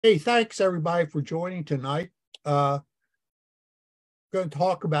Hey, thanks everybody for joining tonight. Going to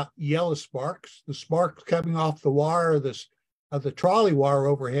talk about yellow sparks, the sparks coming off the wire of the trolley wire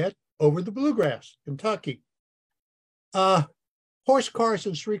overhead over the Bluegrass, Kentucky. Uh, Horse cars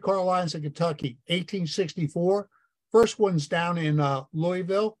and streetcar lines in Kentucky, 1864. First one's down in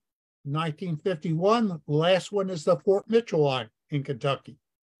Louisville, 1951. The last one is the Fort Mitchell line in Kentucky.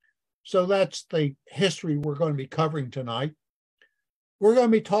 So that's the history we're going to be covering tonight. We're going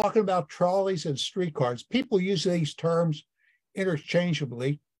to be talking about trolleys and streetcars. People use these terms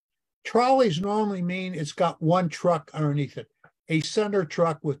interchangeably. Trolleys normally mean it's got one truck underneath it, a center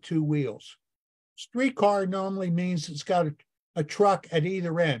truck with two wheels. Streetcar normally means it's got a truck at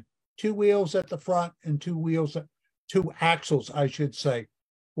either end, two wheels at the front and two axles, I should say,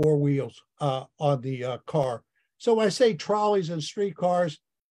 four wheels on the car. So when I say trolleys and streetcars,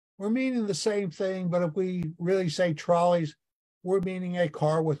 we're meaning the same thing, but if we really say trolleys, we're meaning a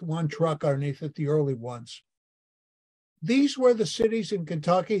car with one truck underneath it, the early ones. These were the cities in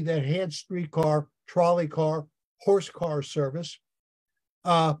Kentucky that had streetcar, trolley car, horse car service.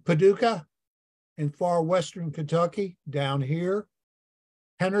 Paducah in far western Kentucky, down here.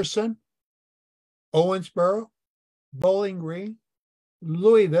 Henderson, Owensboro, Bowling Green,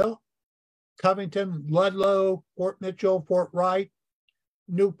 Louisville, Covington, Ludlow, Fort Mitchell, Fort Wright,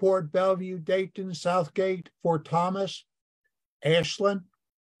 Newport, Bellevue, Dayton, Southgate, Fort Thomas, Ashland,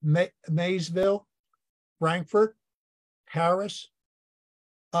 Maysville, Frankfort, Paris,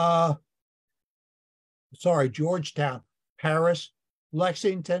 Georgetown, Paris,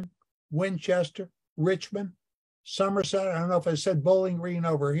 Lexington, Winchester, Richmond, Somerset. I don't know if I said Bowling Green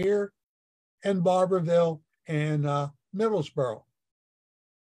over here, and Barberville and Middlesboro.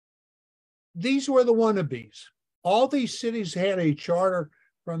 These were the wannabes. All these cities had a charter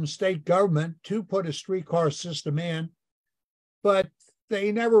from state government to put a streetcar system in, but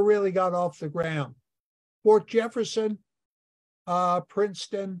they never really got off the ground. Fort Jefferson,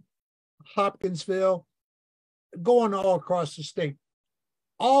 Princeton, Hopkinsville, going all across the state.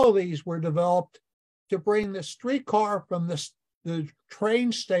 All of these were developed to bring the streetcar from the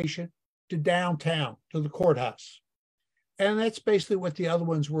train station to downtown, to the courthouse. And that's basically what the other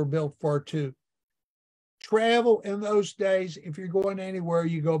ones were built for too. Travel in those days, if you're going anywhere,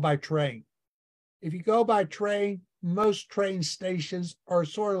 you go by train. If you go by train, most train stations are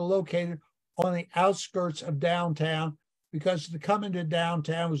sort of located on the outskirts of downtown because to come into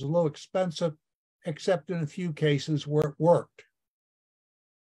downtown was a little expensive, except in a few cases where it worked.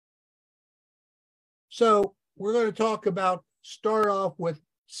 So we're going to start off with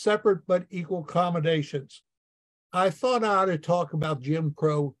separate but equal accommodations. I thought I ought to talk about Jim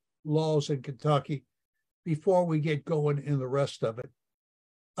Crow laws in Kentucky before we get going in the rest of it.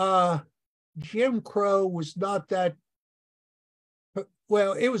 Jim Crow was not that,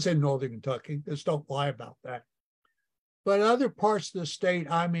 well, it was in Northern Kentucky. Just don't lie about that. But other parts of the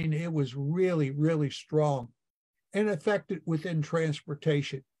state, I mean, it was really, really strong and affected within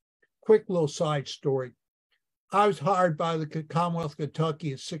transportation. Quick little side story. I was hired by the Commonwealth of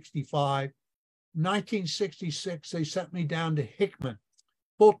Kentucky in 65. 1966, they sent me down to Hickman,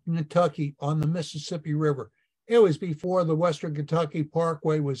 Fulton, Kentucky, on the Mississippi River. It was before the Western Kentucky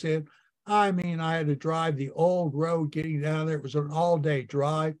Parkway was in. I mean, I had to drive the old road getting down there. It was an all-day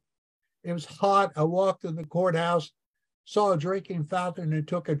drive. It was hot. I walked in the courthouse, saw a drinking fountain, and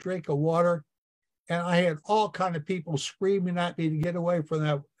took a drink of water. And I had all kind of people screaming at me to get away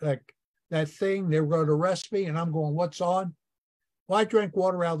from that thing. They were going to arrest me, and I'm going, what's on? Well, I drank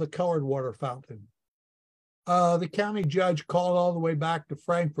water out of the colored water fountain. The county judge called all the way back to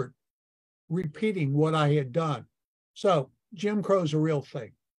Frankfort, repeating what I had done. So Jim Crow's a real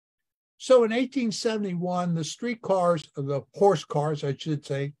thing. So in 1871, the streetcars, the horse cars, I should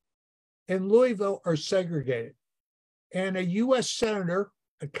say, in Louisville are segregated. And a U.S. senator,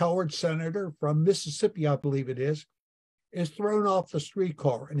 a colored senator from Mississippi, I believe it is thrown off the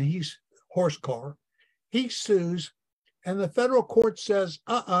streetcar and horse car. He sues, and the federal court says,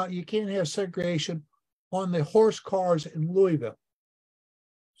 you can't have segregation on the horse cars in Louisville.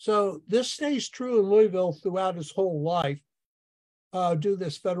 So this stays true in Louisville throughout his whole life, due to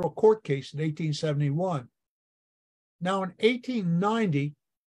this federal court case in 1871. Now in 1890,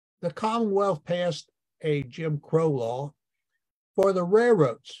 the Commonwealth passed a Jim Crow law for the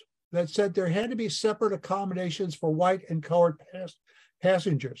railroads that said there had to be separate accommodations for white and colored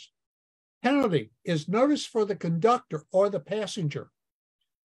passengers. Penalty is notice for the conductor or the passenger.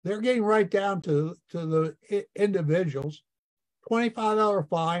 They're getting right down to the individuals, $25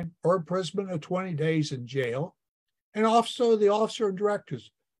 fine or imprisonment of 20 days in jail, and also the officer and directors.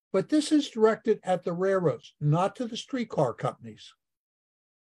 But this is directed at the railroads, not to the streetcar companies.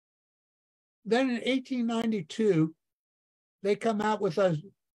 Then in 1892, they come out with a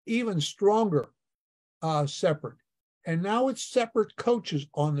even stronger separate. And now it's separate coaches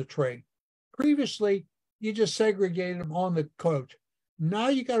on the train. Previously, you just segregated them on the coach. Now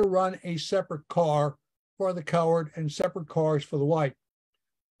you got to run a separate car for the colored and separate cars for the white.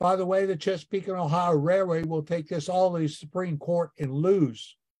 By the way, the Chesapeake and Ohio Railway will take this all to the Supreme Court and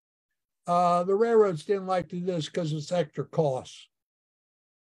lose. The railroads didn't like to do this because it's extra costs.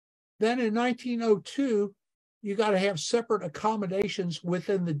 Then in 1902, you got to have separate accommodations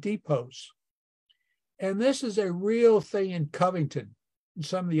within the depots. And this is a real thing in Covington and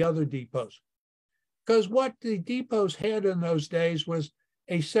some of the other depots. Because what the depots had in those days was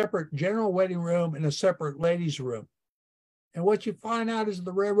a separate general waiting room and a separate ladies' room. And what you find out is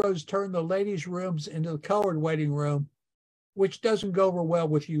the railroads turn the ladies' rooms into the colored waiting room, which doesn't go over well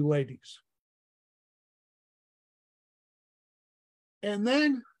with you ladies. And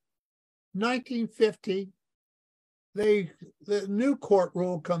then 1950, the new court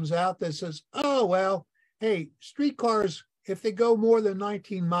rule comes out that says, oh, well, hey, streetcars, if they go more than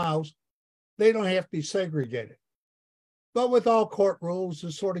 19 miles, they don't have to be segregated. But with all court rules,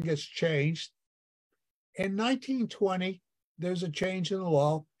 this sort of gets changed. In 1920, there's a change in the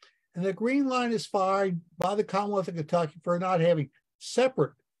law, and the Green Line is fined by the Commonwealth of Kentucky for not having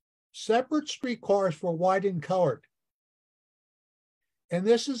separate streetcars for white and colored. And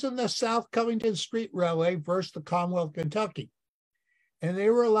this is in the South Covington Street Railway versus the Commonwealth of Kentucky. And they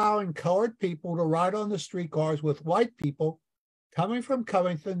were allowing colored people to ride on the streetcars with white people coming from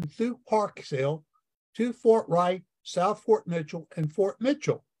Covington through Parks Hill to Fort Wright, South Fort Mitchell, and Fort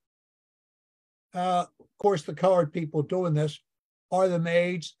Mitchell. Of course, the colored people doing this are the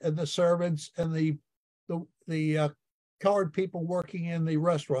maids and the servants and the colored people working in the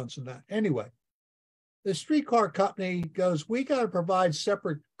restaurants and that. Anyway, the streetcar company goes, we got to provide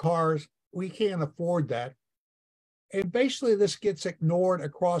separate cars. We can't afford that. And basically this gets ignored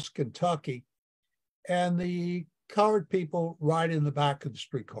across Kentucky, and the colored people ride in the back of the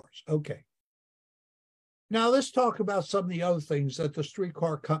streetcars. Okay. Now let's talk about some of the other things that the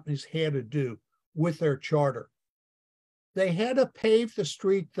streetcar companies had to do with their charter. They had to pave the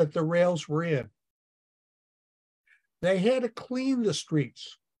street that the rails were in. They had to clean the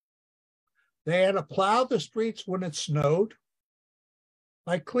streets. They had to plow the streets when it snowed.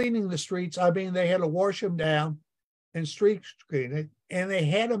 By cleaning the streets, I mean they had to wash them down and street clean it, and they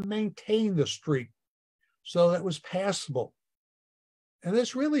had to maintain the street so that it was passable. And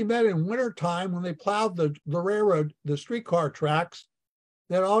this really meant in wintertime when they plowed the railroad, the streetcar tracks,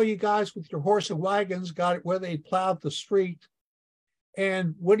 that all you guys with your horse and wagons got it where they plowed the street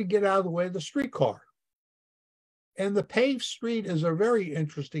and wouldn't get out of the way of the streetcar. And the paved street is a very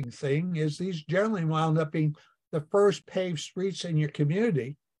interesting thing, is these generally wound up being the first paved streets in your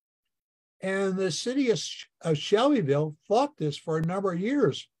community. And the city of Shelbyville fought this for a number of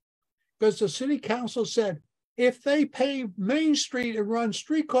years because the city council said, if they pave Main Street and run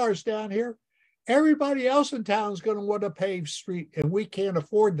streetcars down here, everybody else in town is going to want a paved street, and we can't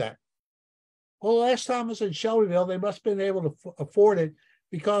afford that. Well, last time I was in Shelbyville, they must have been able to afford it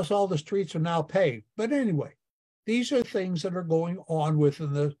because all the streets are now paved. But anyway, these are things that are going on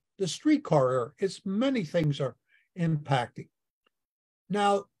within the streetcar era. It's many things are impacting.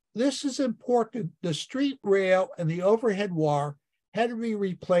 Now, this is important. The street rail and the overhead wire had to be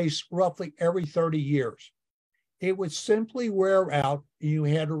replaced roughly every 30 years. It would simply wear out and you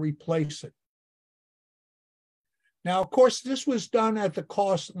had to replace it. Now, of course, this was done at the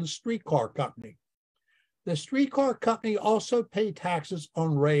cost of the streetcar company. The streetcar company also paid taxes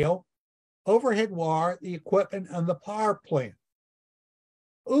on rail, overhead wire, the equipment, and the power plant.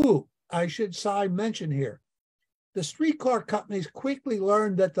 Ooh, I should mention here. The streetcar companies quickly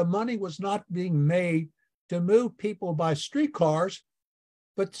learned that the money was not being made to move people by streetcars,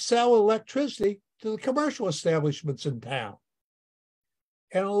 but to sell electricity to the commercial establishments in town.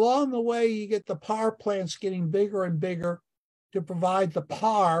 And along the way, you get the power plants getting bigger and bigger to provide the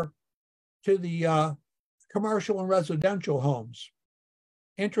power to the commercial and residential homes.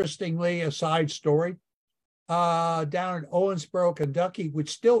 Interestingly, a side story, down in Owensboro, Kentucky,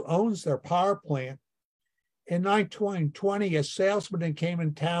 which still owns their power plant, in 1920, a salesman came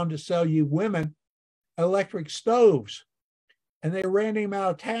in town to sell you women electric stoves. And they ran him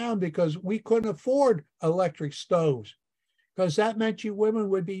out of town because we couldn't afford electric stoves, because that meant you women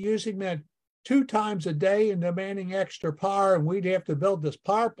would be using them 2 times a day and demanding extra power, and we'd have to build this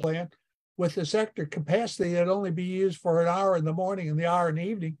power plant with this extra capacity that'd only be used for an hour in the morning and the hour in the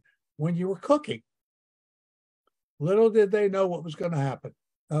evening when you were cooking. Little did they know what was going to happen.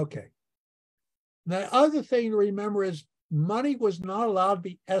 Okay. The other thing to remember is money was not allowed to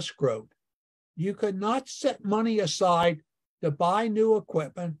be escrowed. You could not set money aside to buy new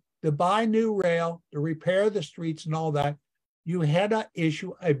equipment, to buy new rail, to repair the streets and all that. You had to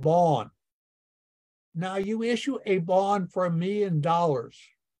issue a bond. Now you issue a bond for $1 million,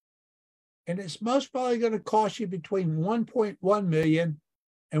 and it's most probably going to cost you between 1.1 million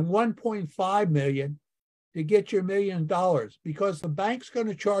and 1.5 million to get your $1 million, because the bank's going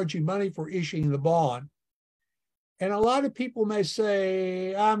to charge you money for issuing the bond. And a lot of people may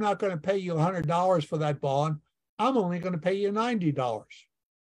say, I'm not going to pay you $100 for that bond. I'm only going to pay you $90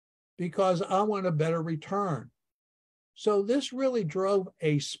 because I want a better return. So this really drove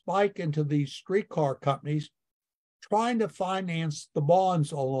a spike into these streetcar companies trying to finance the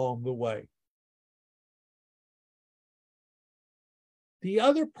bonds along the way. The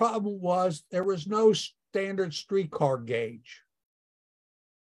other problem was there was no standard streetcar gauge.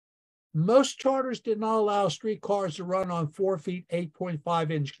 Most charters did not allow streetcars to run on 4 feet,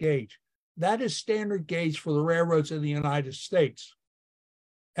 8.5-inch gauge. That is standard gauge for the railroads in the United States.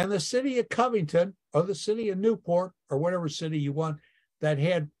 And the city of Covington, or the city of Newport, or whatever city you want, that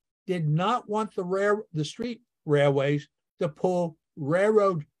did not want the street railways to pull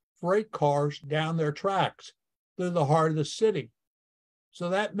railroad freight cars down their tracks through the heart of the city. So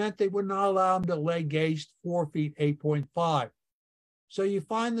that meant they would not allow them to lay gauge 4 feet, 8.5. So you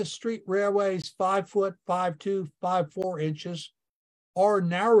find the street railways 5 foot, 5'2", 5'4" inches, or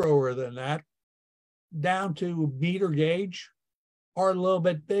narrower than that, down to meter gauge, or a little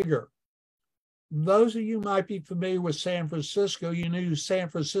bit bigger. Those of you might be familiar with San Francisco. You know San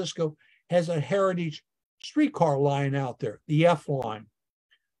Francisco has a heritage streetcar line out there, the F line.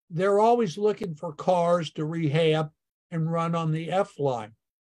 They're always looking for cars to rehab and run on the F line.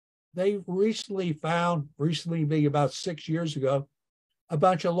 They recently being about 6 years ago, a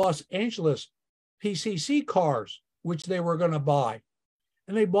bunch of Los Angeles PCC cars, which they were going to buy.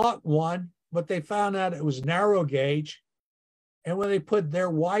 And they bought one, but they found out it was narrow gauge. And when they put their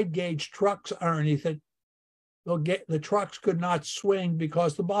wide gauge trucks underneath it, the trucks could not swing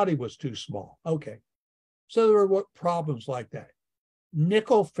because the body was too small. Okay. So there were problems like that.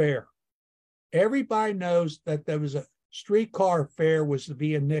 Nickel fare. Everybody knows that there was a streetcar fare was to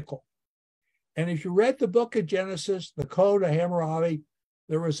be a nickel. And if you read the book of Genesis, the Code of Hammurabi,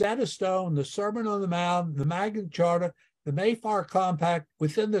 the Rosetta Stone, the Sermon on the Mount, the Magna Charta, the Mayflower Compact,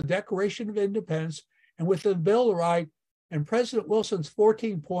 within the Declaration of Independence, and within the Bill of Rights, and President Wilson's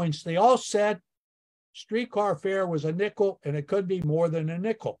 14 points, they all said streetcar fare was a nickel and it could be more than a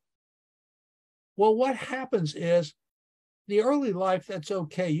nickel. Well, what happens is the early life, that's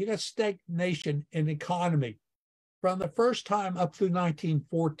okay. You got stagnation in economy from the first time up through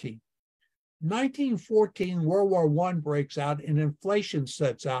 1914. 1914, World War I breaks out and inflation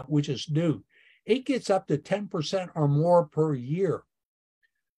sets out, which is new. It gets up to 10% or more per year.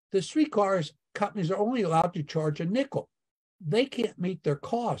 The streetcars companies are only allowed to charge a nickel. They can't meet their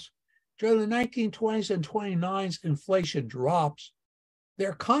costs. During the 1920s and 29s, inflation drops.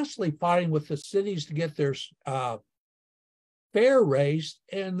 They're constantly fighting with the cities to get their fare raised,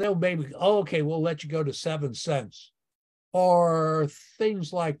 and they'll maybe, oh, okay, we'll let you go to 7 cents, or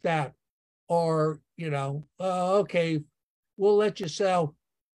things like that. Or, okay, we'll let you sell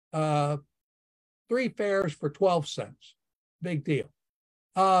 3 fares for 12 cents. Big deal.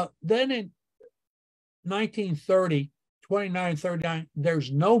 Then in 1930, 29, 39,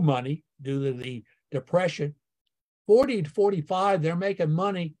 there's no money due to the Depression. 40 to 45, they're making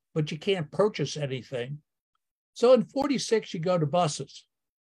money, but you can't purchase anything. So in 46, you go to buses.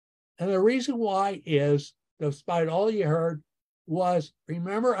 And the reason why is, despite all you heard, was,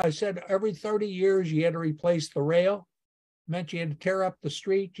 remember I said every 30 years you had to replace the rail? Meant you had to tear up the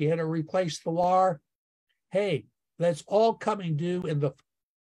street, you had to replace the wire. Hey, that's all coming due in the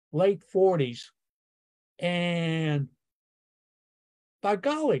late 40s. And by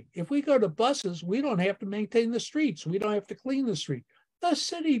golly, if we go to buses, we don't have to maintain the streets. We don't have to clean the street. The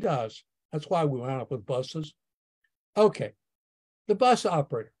city does. That's why we wound up with buses. Okay, the bus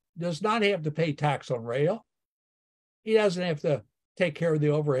operator does not have to pay tax on rail. He doesn't have to take care of the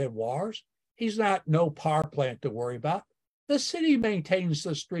overhead wires. He's not no power plant to worry about. The city maintains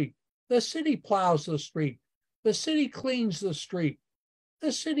the street. The city plows the street. The city cleans the street.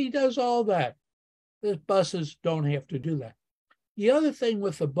 The city does all that. The buses don't have to do that. The other thing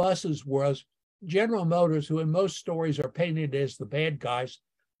with the buses was General Motors, who in most stories are painted as the bad guys,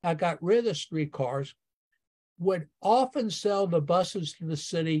 got rid of the streetcars, would often sell the buses to the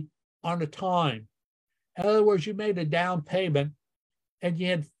city on a time. In other words, you made a down payment and you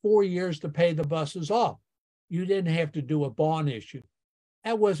had 4 years to pay the buses off. You didn't have to do a bond issue.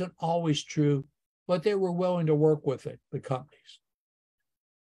 That wasn't always true, but they were willing to work with it, the companies.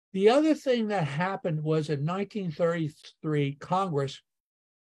 The other thing that happened was in 1933, Congress,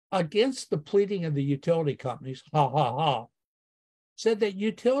 against the pleading of the utility companies, said that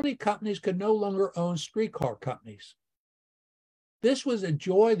utility companies could no longer own streetcar companies. This was a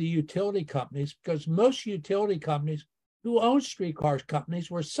joy of the utility companies because most utility companies who owned streetcar companies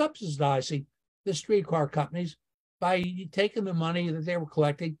were subsidizing the streetcar companies by taking the money that they were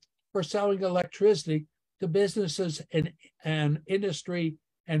collecting for selling electricity to businesses and industry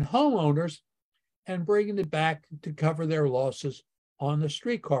and homeowners and bringing it back to cover their losses on the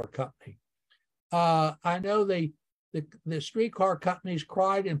streetcar company. I know the streetcar companies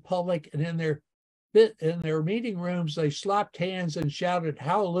cried in public, and in their meeting rooms, they slapped hands and shouted,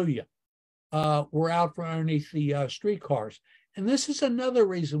 "Hallelujah." We're out from underneath the streetcars. And this is another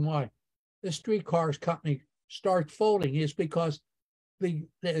reason why the streetcars company starts folding, is because the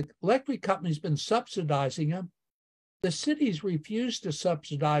electric company's been subsidizing them. The cities refused to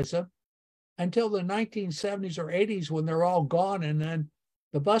subsidize them until the 1970s or 80s when they're all gone. And then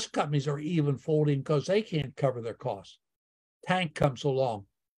the bus companies are even folding because they can't cover their costs. Tank comes along.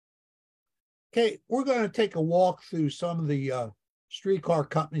 Okay, we're going to take a walk through some of the streetcar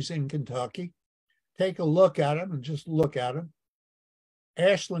companies in Kentucky. Take a look at them and just look at them.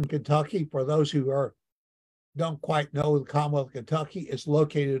 Ashland, Kentucky, for those who don't quite know the Commonwealth of Kentucky, is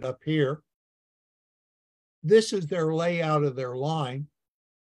located up here. This is their layout of their line.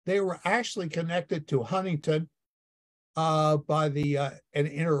 They were actually connected to Huntington by an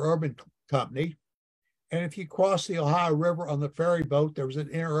interurban company. And if you cross the Ohio River on the ferry boat, there was an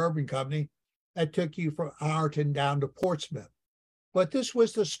interurban company that took you from Ironton down to Portsmouth. But this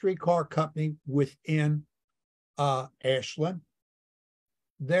was the streetcar company within Ashland.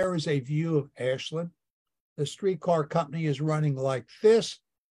 There is a view of Ashland. The streetcar company is running like this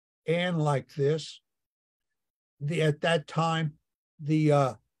and like this. At that time,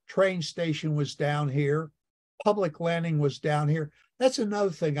 the train station was down here. Public landing was down here. That's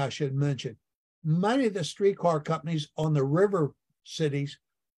another thing I should mention. Many of the streetcar companies on the river cities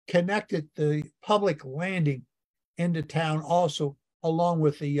connected the public landing into town also, along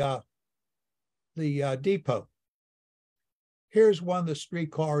with the depot. Here's one of the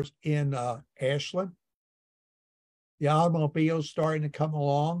streetcars in Ashland. The automobiles starting to come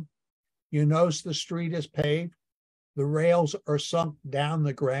along. You notice the street is paved. The rails are sunk down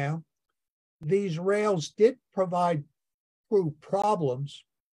the ground. These rails did provide through problems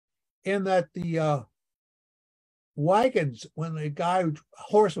in that the wagons, when the guy would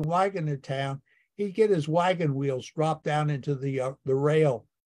horse and wagon in town, he'd get his wagon wheels dropped down into the rail.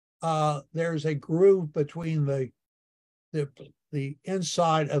 There's a groove between the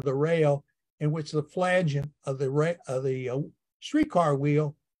inside of the rail in which the flange of the streetcar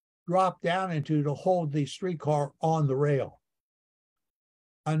wheel dropped down into to hold the streetcar on the rail.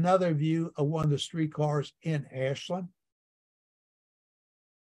 Another view of one of the streetcars in Ashland.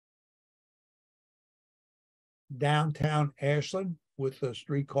 Downtown Ashland with the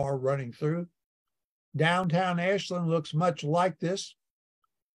streetcar running through. Downtown Ashland looks much like this.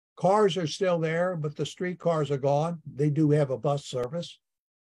 Cars are still there, but the streetcars are gone. They do have a bus service.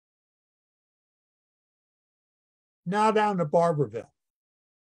 Now down to Barberville.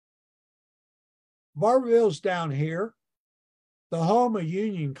 Barberville's down here, the home of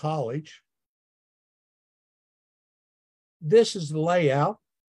Union College. This is the layout.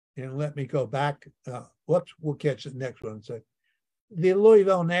 And let me go back. Whoops, we'll catch the next one. So the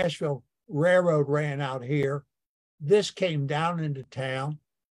Louisville, Nashville Railroad ran out here. This came down into town.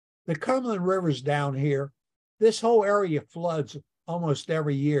 The Cumberland River's down here. This whole area floods almost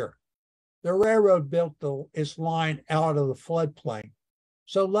every year. The railroad built its line out of the floodplain.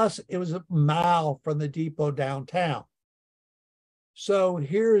 So it was a mile from the depot downtown. So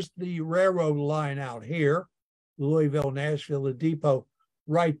here's the railroad line out here, Louisville, Nashville, the depot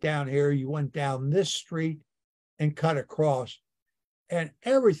right down here. You went down this street and cut across, and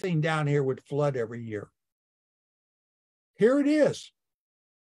everything down here would flood every year. Here it is.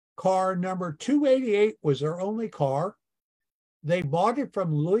 Car number 288 was their only car. They bought it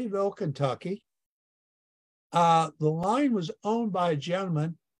from Louisville, Kentucky. The line was owned by a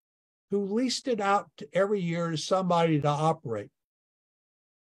gentleman who leased it out every year to somebody to operate.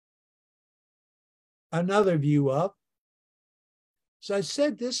 Another view up. So I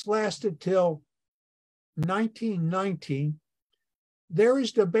said this lasted till 1919. There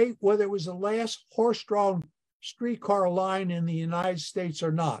is debate whether it was the last horse-drawn streetcar line in the United States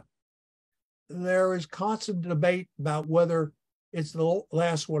or not. There is constant debate about whether it's the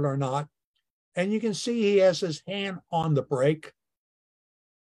last one or not. And you can see he has his hand on the brake,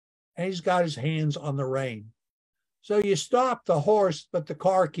 and he's got his hands on the rein. So you stop the horse, but the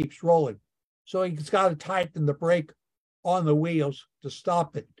car keeps rolling. So he's got to tighten the brake on the wheels to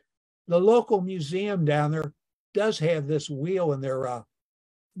stop it. The local museum down there does have this wheel in their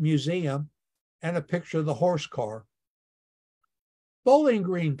museum and a picture of the horse car. Bowling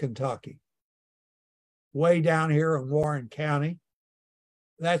Green, Kentucky, way down here in Warren County.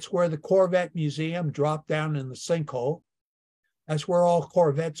 That's where the Corvette Museum dropped down in the sinkhole. That's where all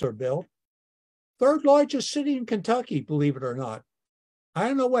Corvettes are built. Third largest city in Kentucky, believe it or not. I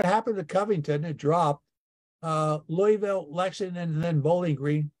don't know what happened to Covington. It dropped. Louisville, Lexington, and then Bowling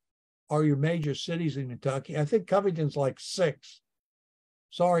Green are your major cities in Kentucky. I think Covington's like 6.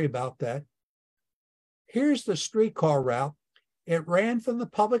 Sorry about that. Here's the streetcar route. It ran from the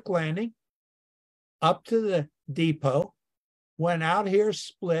public landing up to the depot, went out here,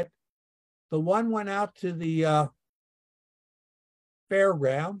 split. The one went out to the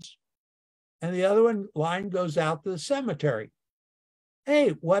fairgrounds, and the other one line goes out to the cemetery. Hey,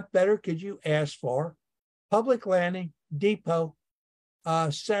 what better could you ask for? Public landing, depot,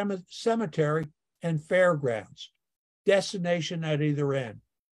 cemetery, and fairgrounds. Destination at either end.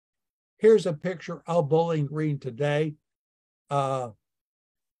 Here's a picture of Bowling Green today. The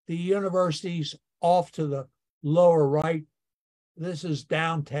university's off to the lower right. This is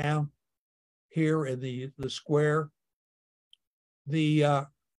downtown here in the square. The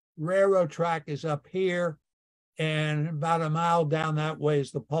railroad track is up here, and about a mile down that way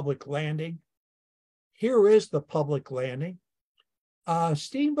is the public landing. Here is the public landing.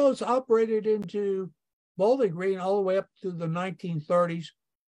 Steamboats operated into Bowling Green all the way up to the 1930s,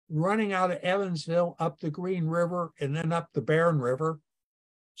 running out of Evansville up the Green River and then up the Barren River,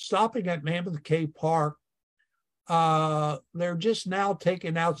 stopping at Mammoth Cave Park. They're just now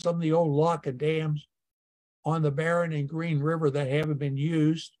taking out some of the old lock and dams on the Barren and Green River that haven't been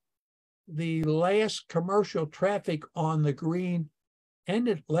used. The last commercial traffic on the Green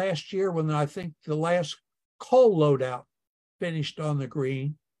ended last year when I think the last coal loadout finished on the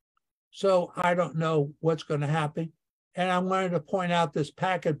Green. So I don't know what's going to happen. And I wanted to point out this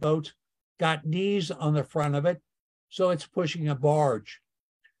packet boat's got knees on the front of it, so it's pushing a barge,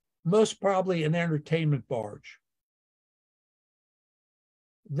 most probably an entertainment barge.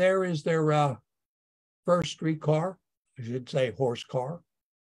 There is their first streetcar, I should say horse car.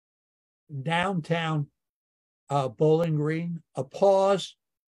 Downtown Bowling Green. A pause.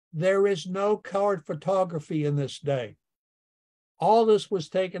 There is no colored photography in this day. All this was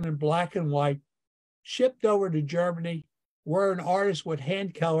taken in black and white, shipped over to Germany, where an artist would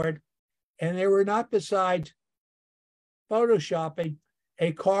hand color it, and they were not besides photoshopping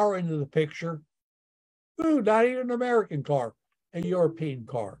a car into the picture. Ooh, not even an American car, a European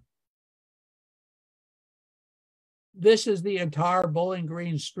car. This is the entire Bowling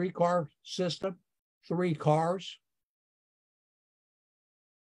Green streetcar system, 3 cars.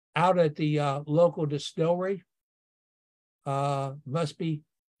 Out at the local distillery. Must be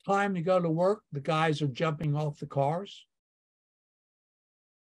time to go to work. The guys are jumping off the cars.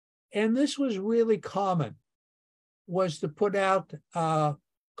 And this was really common, was to put out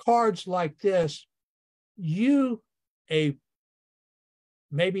cards like this. You,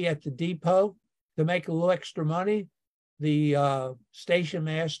 maybe at the depot to make a little extra money, the station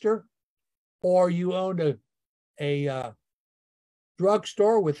master, or you owned a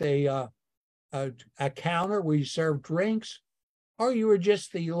drugstore with a counter where you served drinks, or you were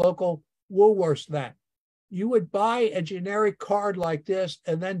just the local Woolworths that. You would buy a generic card like this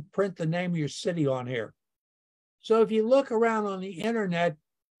and then print the name of your city on here. So if you look around on the internet,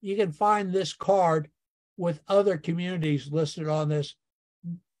 you can find this card with other communities listed on this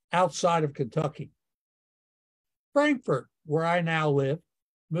outside of Kentucky. Frankfort, where I now live,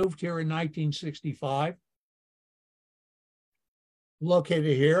 moved here in 1965.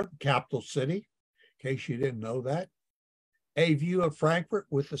 Located here, capital city, in case you didn't know that. A view of Frankfort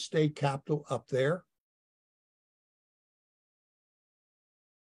with the state capitol up there.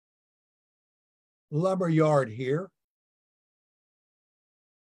 Lumber yard here.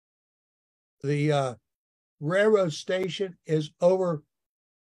 The railroad station is over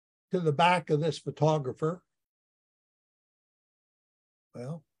to the back of this photographer.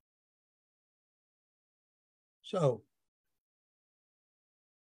 Well, so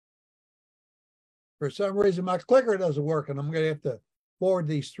for some reason, my clicker doesn't work, and I'm going to have to forward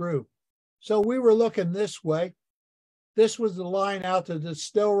these through. So we were looking this way. This was the line out to the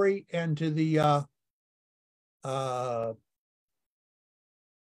distillery and to the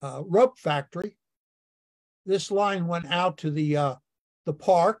rope factory. This line went out to the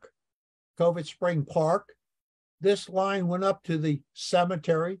park, Covent Spring Park. This line went up to the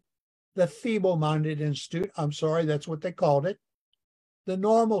cemetery, the Feeble-Minded Institute. I'm sorry, that's what they called it. The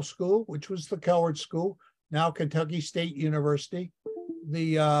Normal School, which was the Colored School, now Kentucky State University.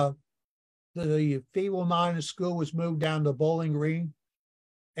 The Feeble-Minded School was moved down to Bowling Green.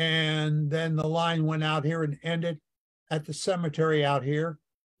 And then the line went out here and ended at the cemetery out here,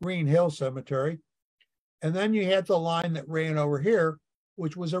 Green Hill Cemetery. And then you had the line that ran over here,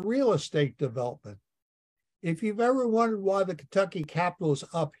 which was a real estate development. If you've ever wondered why the Kentucky Capitol is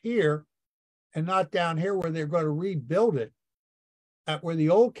up here and not down here where they're going to rebuild it at where the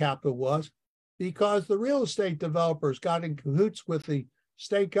old Capitol was, because the real estate developers got in cahoots with the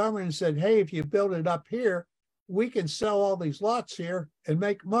state government and said, hey, if you build it up here, we can sell all these lots here and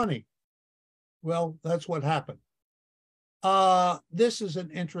make money. Well, that's what happened. This is an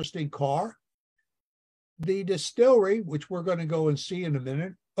interesting car. The distillery, which we're going to go and see in a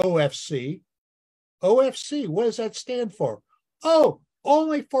minute, OFC. OFC, what does that stand for? Oh,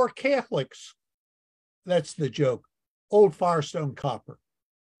 only for Catholics. That's the joke. Old Firestone Copper.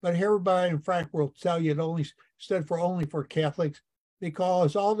 But everybody in Frankfurt will tell you it only stood for only for Catholics,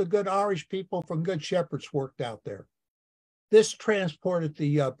 because all the good Irish people from Good Shepherds worked out there. This transported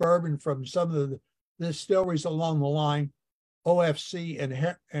the bourbon from some of the distilleries along the line, OFC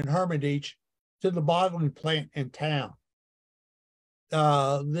and Hermitage, to the bottling plant in town.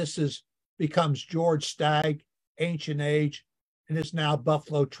 This becomes George Stagg, Ancient Age, and is now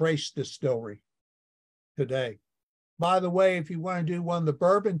Buffalo Trace Distillery today. By the way, if you want to do one of the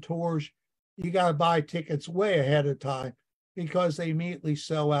bourbon tours, you got to buy tickets way ahead of time, because they immediately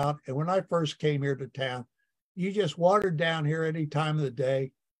sell out. And when I first came here to town, you just wandered down here any time of the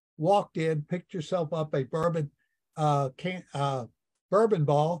day, walked in, picked yourself up a bourbon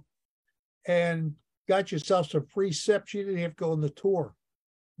ball, and got yourself some free sips. You didn't have to go on the tour.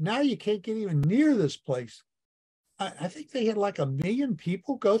 Now you can't get even near this place. I think they had like 1 million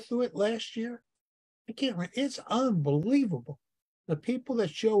people go through it last year. I can't remember. It's unbelievable. The people that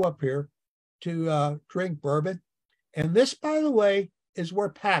show up here to drink bourbon. And this, by the way, is where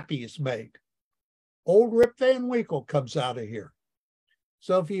Pappy is made. Old Rip Van Winkle comes out of here.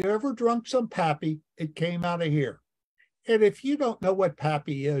 So if you ever drunk some Pappy, it came out of here. And if you don't know what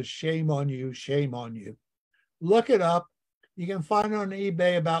Pappy is, shame on you, shame on you. Look it up. You can find it on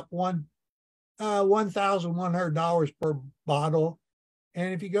eBay about $1,100 per bottle.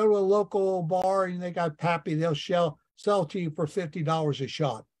 And if you go to a local bar and they got Pappy, they'll sell to you for $50 a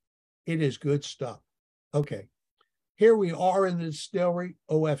shot. It is good stuff. Okay. Here we are in the distillery,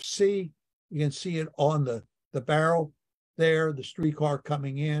 OFC. You can see it on the barrel there, the streetcar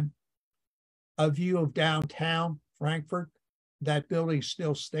coming in. A view of downtown Frankfurt. That building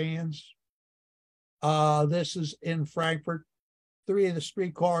still stands. This is in Frankfurt. 3 of the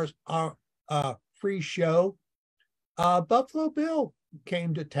streetcars are free show. Buffalo Bill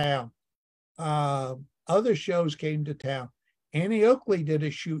came to town. Other shows came to town. Annie Oakley did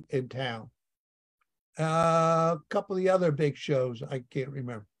a shoot in town. A couple of the other big shows, I can't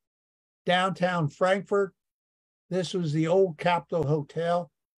remember. Downtown Frankfurt, this was the old Capitol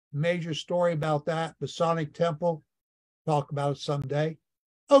Hotel. Major story about that, Masonic Temple. Talk about it someday.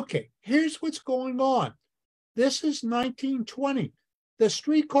 Okay, here's what's going on. This is 1920. The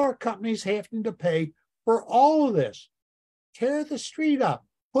streetcar company's having to pay for all of this. Tear the street up,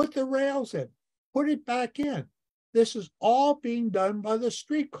 put the rails in, put it back in. This is all being done by the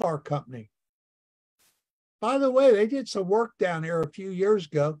streetcar company. By the way, they did some work down here a few years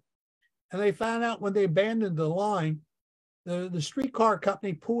ago, and they found out when they abandoned the line, the streetcar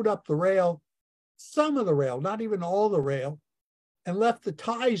company pulled up the rail, some of the rail, not even all the rail, and left the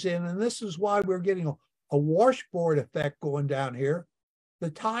ties in. And this is why we're getting a washboard effect going down here.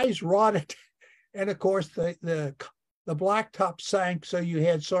 The ties rotted, and of course the blacktop sank, so you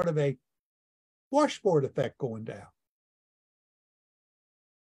had sort of a washboard effect going down.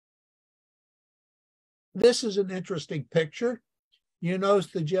 This is an interesting picture. You notice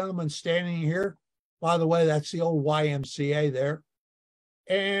the gentleman standing here. By the way, that's the old YMCA there.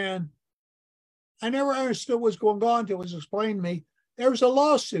 And I never understood what was going on until it was explained to me. There was a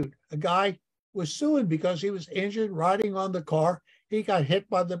lawsuit. A guy was suing because he was injured riding on the car. He got hit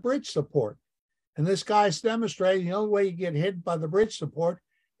by the bridge support. And this guy's demonstrating the only way you get hit by the bridge support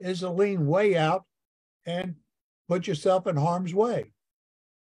is to lean way out and put yourself in harm's way.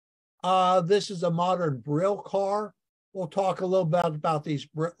 This is a modern Brill car. We'll talk a little bit about these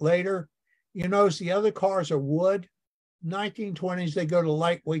later. You notice the other cars are wood. 1920s, they go to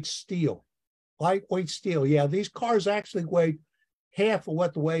lightweight steel. Lightweight steel, yeah. These cars actually weigh half of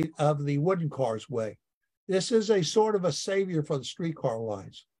what the weight of the wooden cars weigh. This is a sort of a savior for the streetcar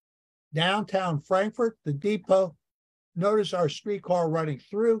lines. Downtown Frankfurt, the depot. Notice our streetcar running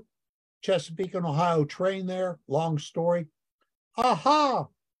through. Chesapeake and Ohio train there. Long story. Aha!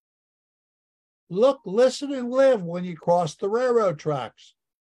 Look, listen, and live when you cross the railroad tracks.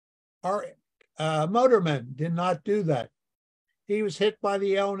 Our motorman did not do that. He was hit by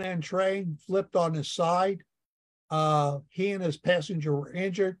the L&N train, flipped on his side. He and his passenger were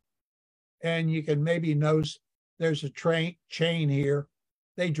injured. And you can maybe notice there's a train chain here.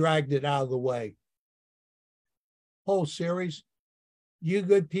 They dragged it out of the way. Whole series. You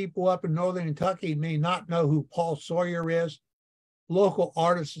good people up in Northern Kentucky may not know who Paul Sawyer is. Local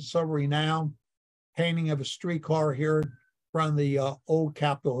artist of some renown. Painting of a streetcar here from the old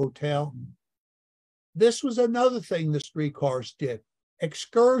Capitol Hotel. This was another thing the streetcars did.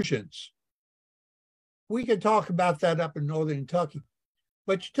 Excursions. We could talk about that up in Northern Kentucky.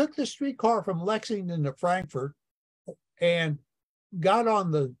 But you took the streetcar from Lexington to Frankfort and got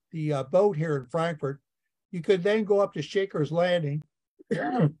on the boat here in Frankfort. You could then go up to Shaker's Landing,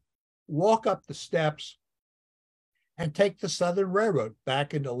 walk up the steps, and take the Southern Railroad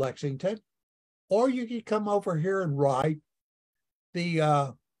back into Lexington. Or you could come over here and ride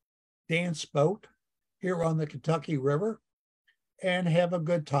the dance boat here on the Kentucky River and have a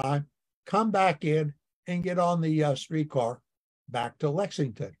good time, come back in and get on the streetcar back to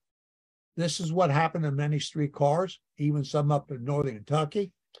Lexington. This is what happened to many streetcars, even some up in Northern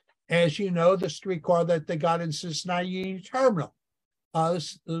Kentucky. As you know, the streetcar that they got in Cincinnati Union Terminal,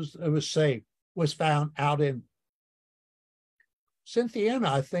 it was found out in Cynthiana,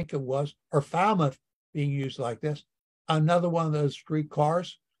 I think it was, or Falmouth, being used like this. Another one of those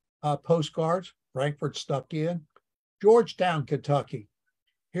streetcars, postcards, Frankfurt stuck in. Georgetown, Kentucky.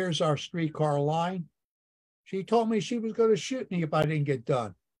 Here's our streetcar line. She told me she was going to shoot me if I didn't get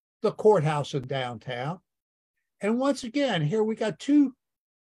done. The courthouse in downtown. And once again, here we got two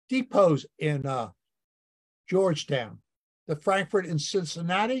depots in Georgetown. The Frankfurt in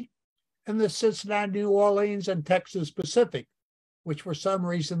Cincinnati and the Cincinnati, New Orleans, and Texas Pacific, which for some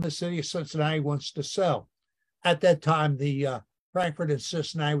reason the city of Cincinnati wants to sell. At that time, the Frankfurt and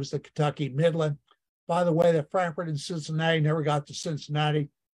Cincinnati was the Kentucky Midland. By the way, the Frankfurt and Cincinnati never got to Cincinnati.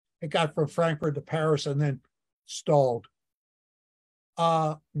 It got from Frankfurt to Paris and then stalled.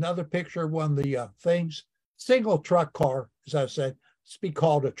 Another picture of one of the things. Single truck car, as I said, it's be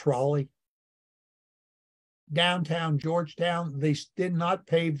called a trolley. Downtown Georgetown, they did not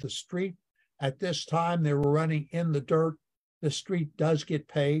pave the street. At this time, they were running in the dirt. The street does get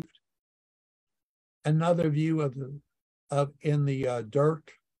paved. Another view of in the dirt.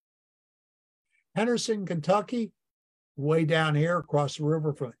 Henderson, Kentucky, way down here across the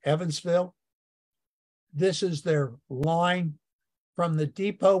river from Evansville. This is their line from the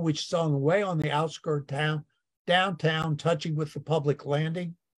depot, which is on the way on the outskirts of town, downtown, touching with the public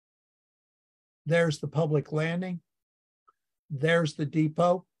landing. There's the public landing. There's the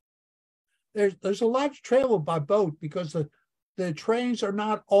depot. There's a lot of travel by boat because the trains are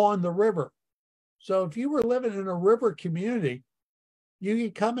not on the river. So if you were living in a river community, you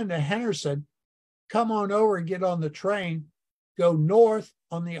could come into Henderson, come on over and get on the train, go north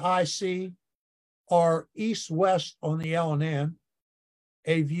on the IC or east-west on the L&N,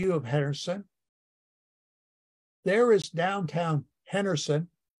 a view of Henderson. There is downtown Henderson.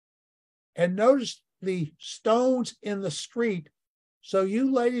 And notice the stones in the street. So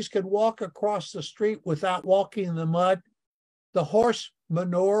you ladies can walk across the street without walking in the mud. The horse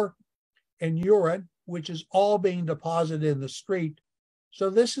manure and urine, which is all being deposited in the street. So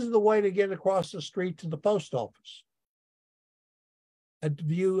this is the way to get across the street to the post office. A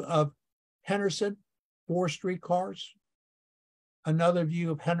view of Henderson, 4 streetcars. Another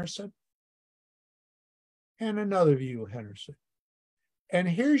view of Henderson. And another view of Henderson. And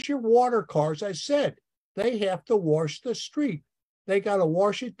here's your water cars. I said, they have to wash the street. They got to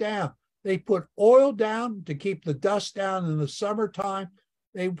wash it down. They put oil down to keep the dust down in the summertime.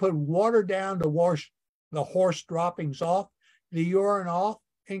 They put water down to wash the horse droppings off, the urine off,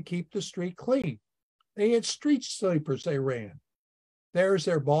 and keep the street clean. They had street sweepers they ran. There's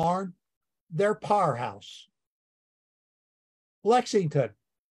their barn, their powerhouse. Lexington,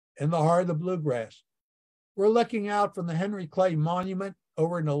 in the heart of the Bluegrass. We're looking out from the Henry Clay Monument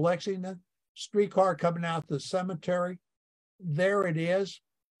over into Lexington, streetcar coming out the cemetery. There it is.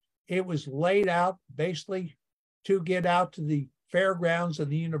 It was laid out basically to get out to the fairgrounds of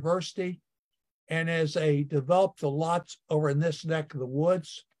the university. And as they developed the lots over in this neck of the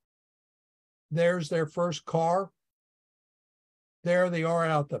woods, there's their first car. There they are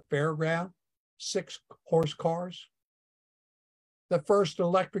out the fairground, 6 horse cars. The first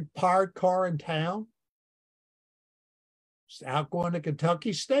electric powered car in town. It's out going to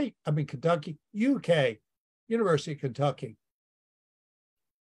Kentucky, UK, University of Kentucky.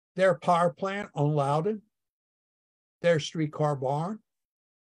 their power plant on Loudon, their streetcar barn.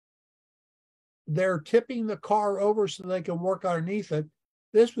 They're tipping the car over so they can work underneath it.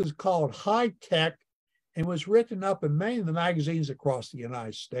 This was called high tech and was written up in many of the magazines across the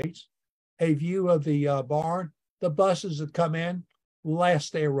United States. A view of the barn, the buses that come in,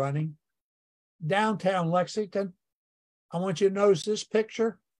 last day running. Downtown Lexington, I want you to notice this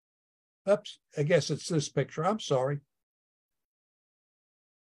picture. Oops, I guess it's this picture. I'm sorry.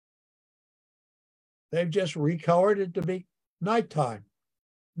 They've just recolored it to be nighttime.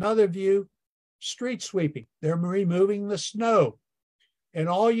 Another view, street sweeping. They're removing the snow. And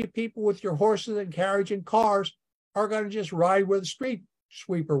all you people with your horses and carriage and cars are going to just ride where the street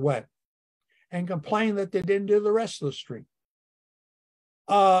sweeper went and complain that they didn't do the rest of the street.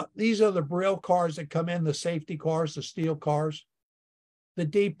 These are the Brill cars that come in, the safety cars, the steel cars. The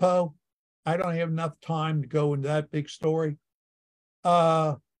depot, I don't have enough time to go into that big story.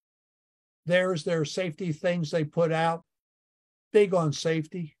 There's their safety things they put out. Big on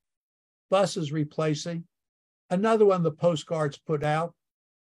safety. Buses replacing. Another one the postcards put out.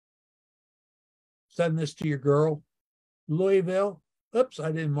 Send this to your girl. Louisville. Oops,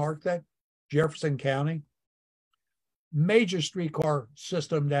 I didn't mark that. Jefferson County. Major streetcar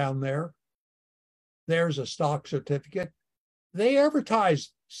system down there. There's a stock certificate. They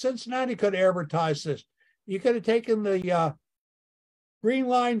advertised. Cincinnati could advertise this. You could have taken the green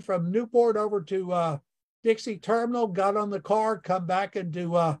line from Newport over to Dixie Terminal, got on the car, come back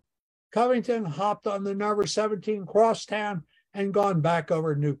into Covington, hopped on the number 17 crosstown, and gone back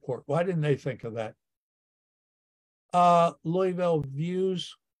over to Newport. Why didn't they think of that? Louisville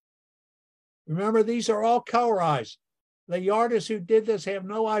views. Remember, these are all colorized. The artists who did this have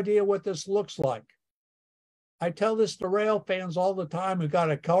no idea what this looks like. I tell this to rail fans all the time who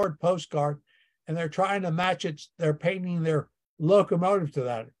got a colored postcard and they're trying to match it. They're painting their locomotive to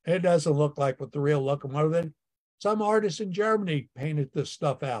that. It doesn't look like what the real locomotive is. Some artists in Germany painted this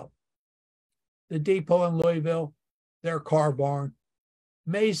stuff out. The depot in Louisville, their car barn.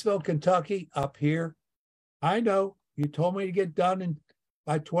 Maysville, Kentucky, up here. I know you told me to get done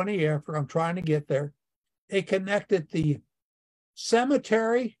by 20 after. I'm trying to get there. It connected the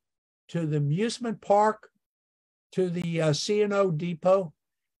cemetery to the amusement park to the C&O depot,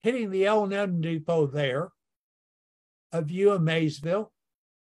 hitting the L&M depot there. A view of Maysville.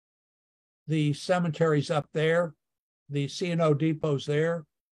 The cemetery's up there. The C&O depot's there.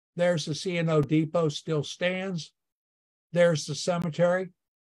 There's the C&O depot, still stands. There's the cemetery.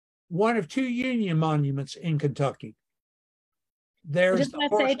 One of two Union monuments in Kentucky. There's I just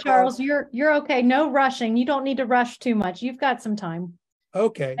want to say, Charles, you're okay. No rushing. You don't need to rush too much. You've got some time.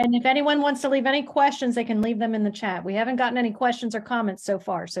 Okay. And if anyone wants to leave any questions, they can leave them in the chat. We haven't gotten any questions or comments so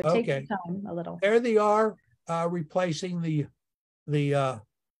far, so take your time a little. There they are, replacing the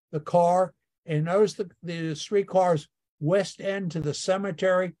car. And notice the streetcar's west end to the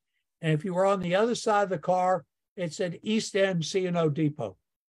cemetery. And if you were on the other side of the car, it said East End C&O Depot.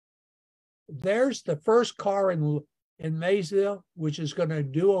 There's the first car in Maysville, which is going to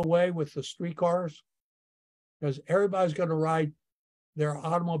do away with the streetcars because everybody's going to ride their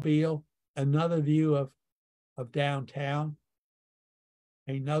automobile. Another view of downtown.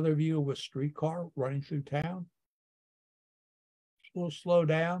 Another view of a streetcar running through town. We'll slow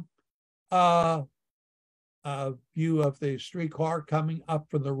down. A view of the streetcar coming up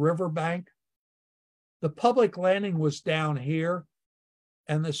from the riverbank. The public landing was down here,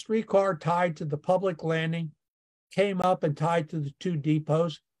 and the streetcar tied to the public landing came up and tied to the two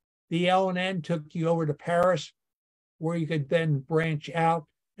depots. The L&N took you over to Paris, where you could then branch out.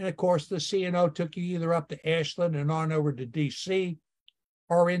 And of course, the C&O took you either up to Ashland and on over to DC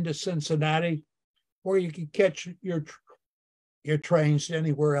or into Cincinnati, where you could catch your trains to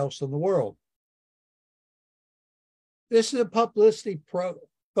anywhere else in the world. This is a publicity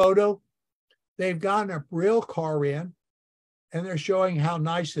photo. They've gotten a Brill car in, and they're showing how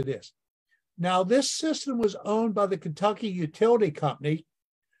nice it is. Now, this system was owned by the Kentucky Utility Company,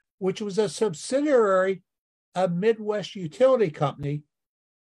 which was a subsidiary of Midwest Utility Company.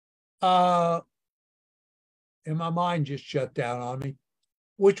 And my mind just shut down on me,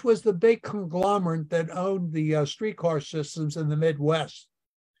 which was the big conglomerate that owned the streetcar systems in the Midwest.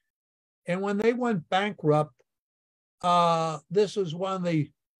 And when they went bankrupt, this was one of the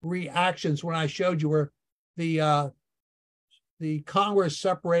reactions when I showed you where the Congress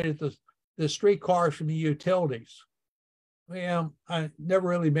separated the streetcars from the utilities. Well, I never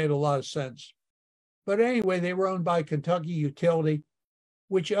really made a lot of sense. But anyway, they were owned by Kentucky Utility,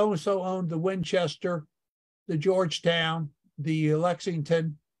 which also owned the Winchester, the Georgetown, the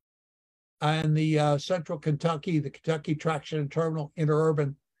Lexington, and the Central Kentucky, the Kentucky Traction and Terminal,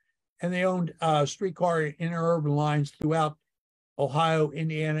 Interurban, And they owned streetcar interurban lines throughout Ohio,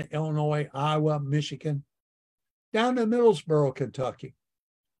 Indiana, Illinois, Iowa, Michigan, down to Middlesboro, Kentucky,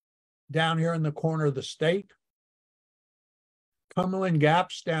 down here in the corner of the state. Cumberland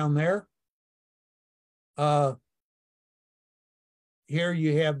Gap's down there. Here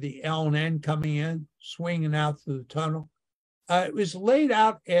you have the L&N coming in, swinging out through the tunnel. It was laid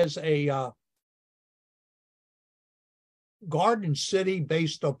out as a garden city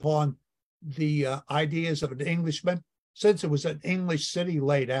based upon the ideas of an Englishman, since it was an English city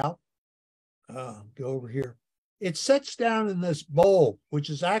laid out. Go over here. It sits down in this bowl, which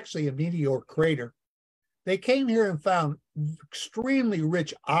is actually a meteor crater. They came here and found extremely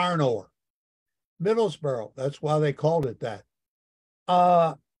rich iron ore. Middlesboro, that's why they called it that.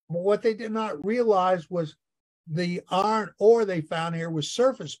 But what they did not realize was the iron ore they found here was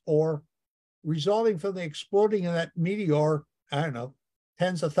surface ore resulting from the exploding of that meteor, I don't know,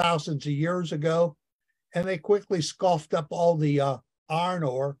 tens of thousands of years ago. And they quickly scoffed up all the iron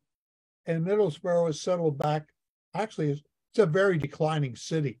ore, and Middlesboro has settled back. Actually, it's a very declining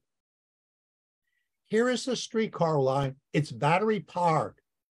city. Here is the streetcar line. It's battery powered,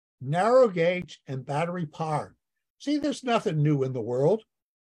 narrow gauge and battery powered. See, there's nothing new in the world.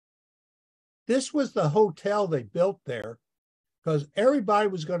 This was the hotel they built there because everybody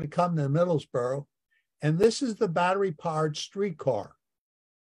was going to come to Middlesboro, and this is the battery powered streetcar.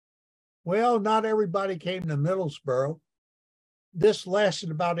 Well, not everybody came to Middlesboro. This lasted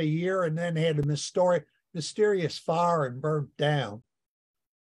about a year and then had a mysterious fire and burnt down.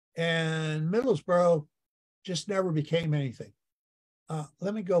 And Middlesboro just never became anything.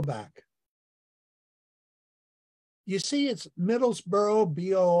 Let me go back. You see, it's Middlesboro,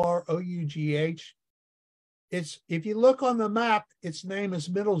 B-O-R-O-U-G-H. If you look on the map, its name is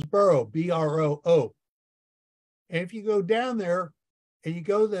Middlesboro, B-R-O-O. And if you go down there and you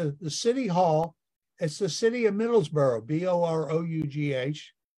go to the city hall, it's the city of Middlesboro,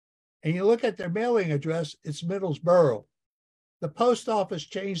 B-O-R-O-U-G-H. And you look at their mailing address, it's Middlesboro. The post office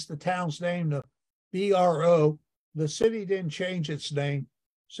changed the town's name to B-R-O. The city didn't change its name,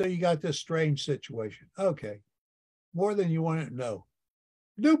 so you got this strange situation. Okay, more than you wanted to know.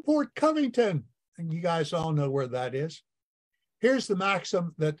 Newport, Covington, and you guys all know where that is. Here's the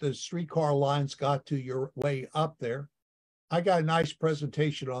maxim that the streetcar lines got to your way up there. I got a nice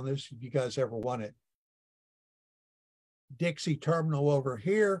presentation on this if you guys ever want it. Dixie Terminal over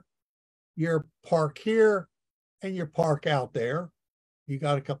here, your park here, and your park out there. You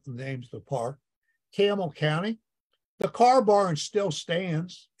got a couple of names of the park. Campbell County. The car barn still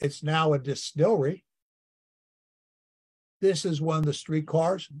stands. It's now a distillery. This is one of the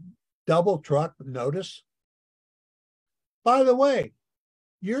streetcars, double truck, notice. By the way,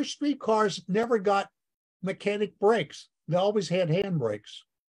 your streetcars never got mechanic brakes. They always had hand brakes.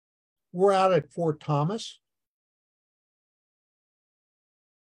 We're out at Fort Thomas.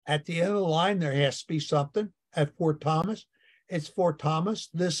 At the end of the line, there has to be something at Fort Thomas. It's Fort Thomas.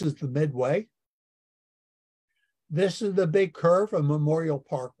 This is the Midway. This is the big curve of Memorial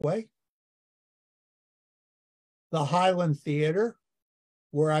Parkway. The Highland Theater,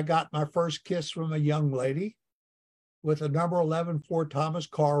 where I got my first kiss from a young lady with a number 11 Fort Thomas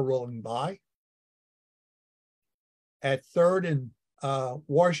car rolling by. At 3rd and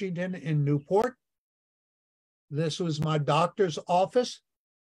Washington in Newport. This was my doctor's office,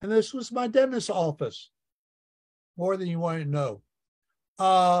 and this was my dentist's office. More than you want to know.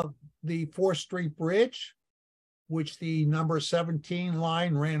 The 4th Street Bridge, which the number 17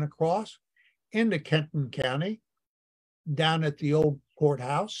 line ran across into Kenton County, down at the old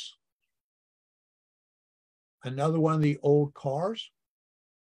courthouse. Another one of the old cars.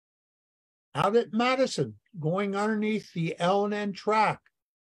 Out at Madison, going underneath the L&N track.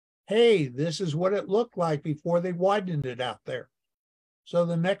 Hey, this is what it looked like before they widened it out there. So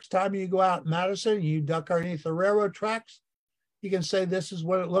the next time you go out Madison and you duck underneath the railroad tracks, you can say this is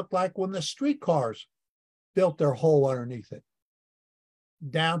what it looked like when the streetcars built their hole underneath it.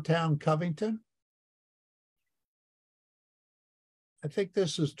 Downtown Covington. I think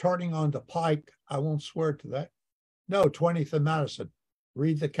this is turning onto Pike. I won't swear to that. No, 20th and Madison.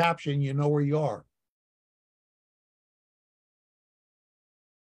 Read the caption, you know where you are.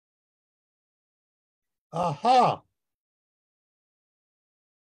 Aha.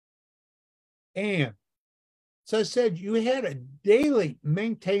 And so I said, you had to daily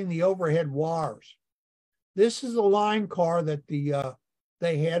maintain the overhead wires. This is the line car that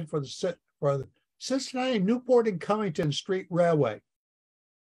they had for the Cincinnati, Newport, and Covington Street Railway,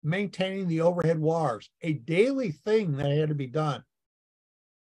 maintaining the overhead wires, a daily thing that had to be done.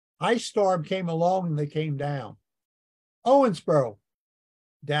 Ice storm came along and they came down. Owensboro,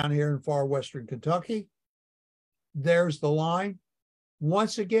 down here in far western Kentucky. There's the line.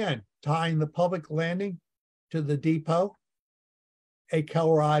 Once again, tying the public landing to the depot, a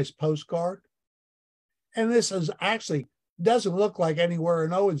colorized postcard. And this is actually doesn't look like anywhere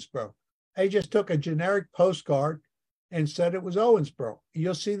in Owensboro. They just took a generic postcard and said it was Owensboro.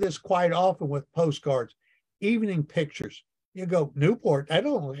 You'll see this quite often with postcards, evening pictures. You go, Newport, I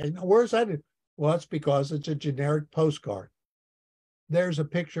don't know, where's that? Well, it's because it's a generic postcard. There's a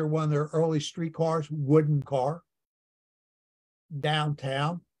picture of one of their early streetcars, wooden car,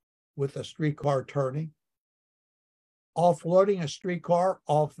 downtown with a streetcar turning. Offloading a streetcar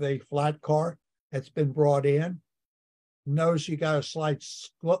off the flat car that's been brought in. Notice you got a slight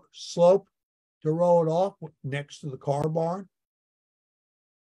slope to roll it off next to the car barn.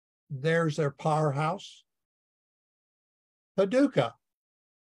 There's their powerhouse. Paducah,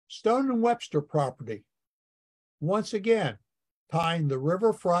 Stone and Webster property. Once again, tying the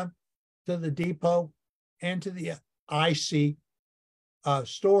riverfront to the depot and to the IC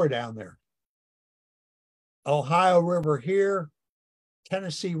store down there. Ohio River here,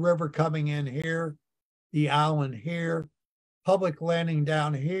 Tennessee River coming in here, the island here, public landing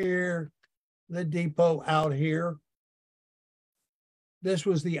down here, the depot out here. This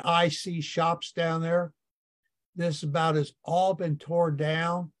was the IC shops down there. This about has all been torn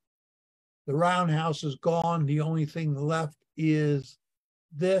down. The roundhouse is gone. The only thing left is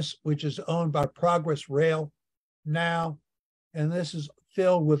this, which is owned by Progress Rail now. And this is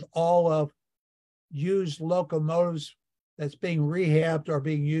filled with all of used locomotives that's being rehabbed or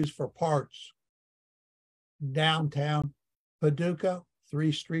being used for parts. Downtown Paducah,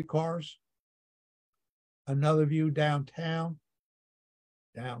 3 streetcars. Another view downtown.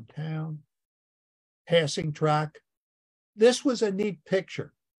 Passing track. This was a neat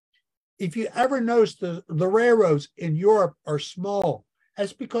picture. If you ever notice the railroads in Europe are small,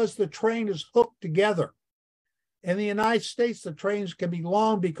 that's because the train is hooked together. In the United States, the trains can be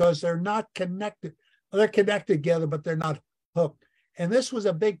long because they're not connected. They're connected together, but they're not hooked. And this was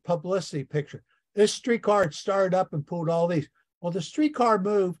a big publicity picture. This streetcar had started up and pulled all these. Well, the streetcar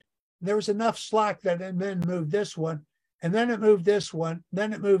moved. There was enough slack that it then moved this one, and then it moved this one,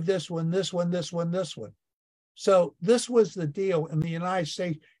 then it moved this one, this one, this one, this one. So this was the deal. In the United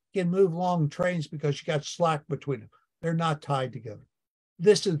States, you can move long trains because you got slack between them. They're not tied together.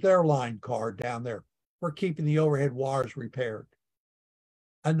 This is their line car down there for keeping the overhead wires repaired.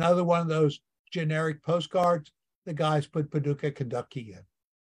 Another one of those generic postcards, the guys put Paducah, Kentucky in.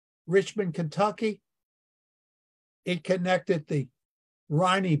 Richmond, Kentucky, it connected the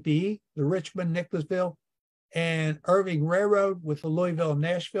Riney B, the Richmond, Nicholasville, and Irving Railroad with the Louisville and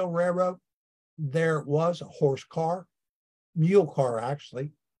Nashville Railroad. There was a horse car, mule car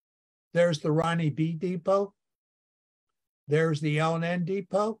actually. There's the Riney B depot. There's the L&N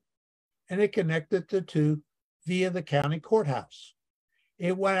depot, and it connected the two via the county courthouse.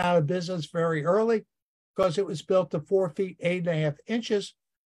 It went out of business very early because it was built to 4 feet, 8.5 inches,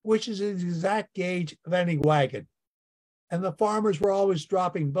 which is the exact gauge of any wagon. And the farmers were always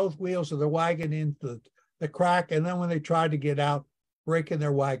dropping both wheels of their wagon into the crack, and then when they tried to get out, breaking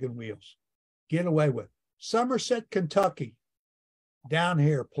their wagon wheels. Get away with. Somerset, Kentucky, down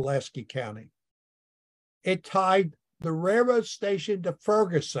here, Pulaski County. It tied the railroad station to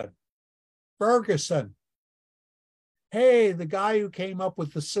Ferguson. Ferguson. Hey, the guy who came up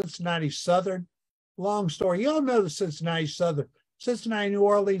with the Cincinnati Southern. Long story. You all know the Cincinnati Southern. Cincinnati, New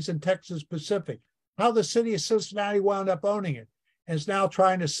Orleans, and Texas Pacific. How the city of Cincinnati wound up owning it and is now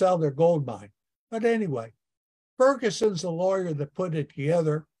trying to sell their gold mine. But anyway, Ferguson's the lawyer that put it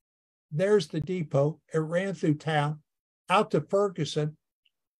together. There's the depot. It ran through town out to Ferguson,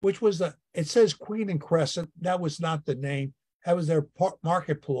 which was it says Queen and Crescent. That was not the name. That was their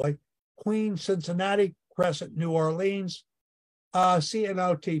market ploy. Queen, Cincinnati, Crescent, New Orleans,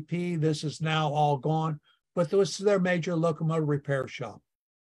 CNOTP. This is now all gone, but this is their major locomotive repair shop.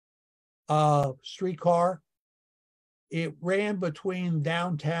 Streetcar. It ran between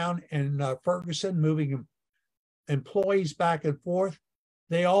downtown and Ferguson, moving employees back and forth.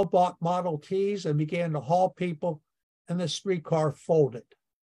 They all bought Model Ts and began to haul people, and the streetcar folded.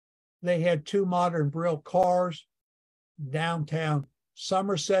 They had 2 modern Brill cars. Downtown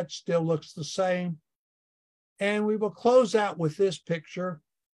Somerset still looks the same. And we will close out with this picture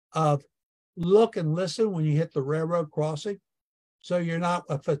of look and listen when you hit the railroad crossing, so you're not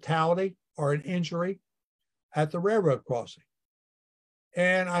a fatality or an injury at the railroad crossing.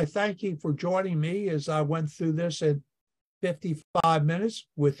 And I thank you for joining me as I went through this in 55 minutes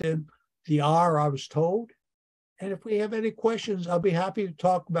within the hour I was told. And if we have any questions, I'll be happy to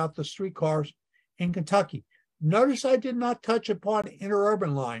talk about the streetcars in Kentucky. Notice I did not touch upon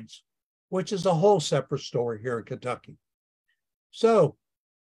interurban lines, which is a whole separate story here in Kentucky. So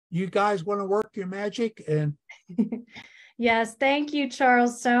you guys want to work your magic? And yes, thank you,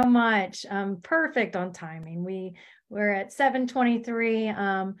 Charles, so much. Perfect on timing. We're at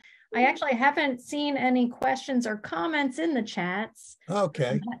 7:23. I actually haven't seen any questions or comments in the chats.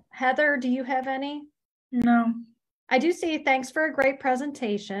 Okay. Heather, do you have any? No. I do see thanks for a great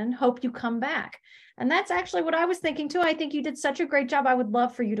presentation. Hope you come back. And that's actually what I was thinking too. I think you did such a great job. I would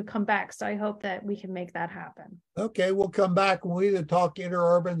love for you to come back. So I hope that we can make that happen. Okay, we'll come back and we'll either talk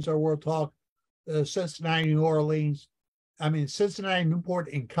interurbans or we'll talk Cincinnati, New Orleans. Cincinnati, Newport,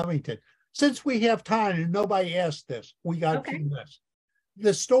 and Covington. Since we have time and nobody asked this, we got to do this.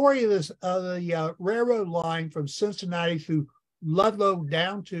 The story of the railroad line from Cincinnati through Ludlow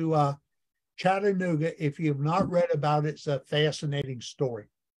down to Chattanooga, if you have not read about it, it's a fascinating story.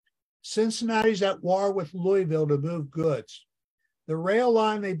 Cincinnati's at war with Louisville to move goods. The rail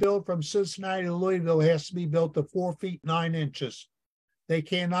line they build from Cincinnati to Louisville has to be built to 4 feet 9 inches. They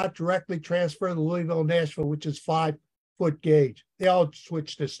cannot directly transfer the Louisville Nashville, which is 5-foot gauge. They all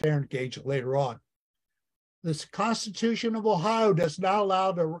switch to standard gauge later on. The Constitution of Ohio does not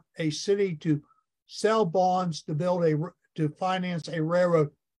allow a city to sell bonds to finance a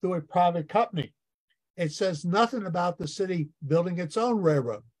railroad through a private company. It says nothing about the city building its own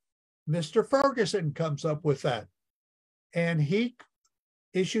railroad. Mr. Ferguson comes up with that, and he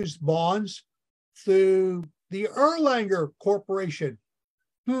issues bonds through the Erlanger Corporation.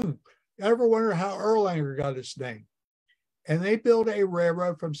 Ever wonder how Erlanger got its name? And they build a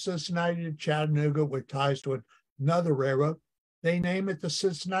railroad from Cincinnati to Chattanooga with ties to another railroad. They name it the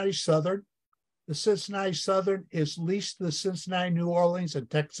Cincinnati Southern. The Cincinnati Southern is leased to the Cincinnati, New Orleans, and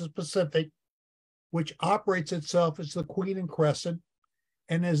Texas Pacific, which operates itself as the Queen and Crescent,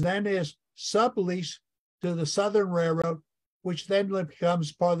 and is subleased to the Southern Railroad, which then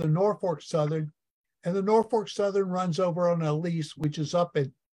becomes part of the Norfolk Southern. And the Norfolk Southern runs over on a lease, which is up in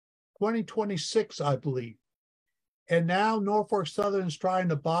 2026, I believe. And now Norfolk Southern is trying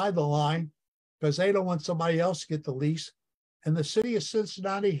to buy the line because they don't want somebody else to get the lease. And the city of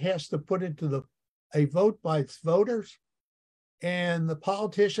Cincinnati has to put it to a vote by its voters. And the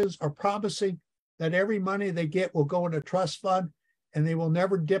politicians are promising that every money they get will go in a trust fund and they will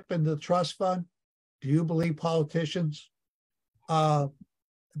never dip into the trust fund. Do you believe politicians? It's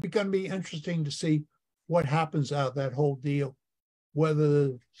going to be interesting to see what happens out of that whole deal, whether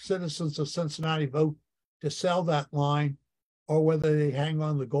the citizens of Cincinnati vote to sell that line or whether they hang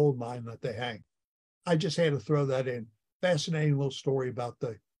on the gold mine that they hang. I just had to throw that in. Fascinating little story about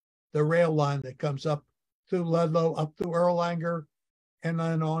the rail line that comes up through Ludlow, up through Erlanger, and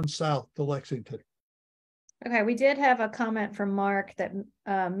then on south to Lexington. Okay, we did have a comment from Mark that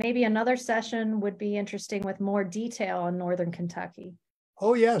maybe another session would be interesting with more detail on Northern Kentucky.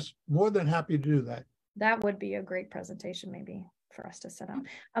 Oh, yes, more than happy to do that. That would be a great presentation maybe for us to set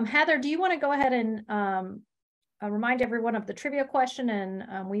up. Heather, do you want to go ahead and remind everyone of the trivia question?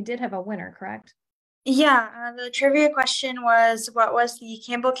 And we did have a winner, correct? Yeah, the trivia question was, what was the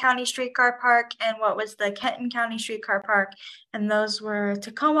Campbell County Streetcar Park and what was the Kenton County Streetcar Park? And those were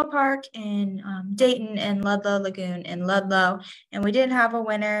Tacoma Park in Dayton and Ludlow Lagoon in Ludlow. And we did have a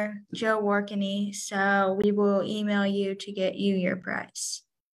winner, Joe Warkany, so we will email you to get you your prize.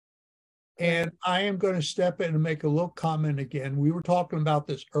 And I am going to step in and make a little comment again. We were talking about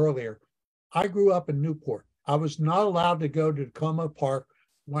this earlier. I grew up in Newport. I was not allowed to go to Tacoma Park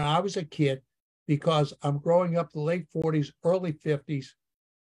when I was a kid because I'm growing up the late 40s, early 50s.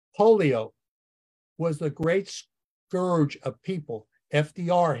 Polio was the great scourge of people.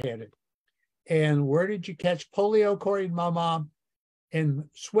 FDR had it. And where did you catch polio, according to my mom? In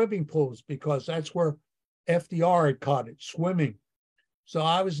swimming pools, because that's where FDR had caught it, swimming. So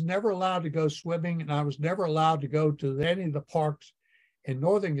I was never allowed to go swimming, and I was never allowed to go to any of the parks in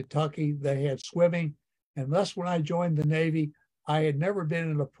Northern Kentucky. They had swimming, unless when I joined the Navy, I had never been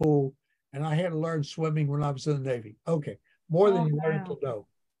in a pool, and I had to learn swimming when I was in the Navy. Okay, more than you wanted to know.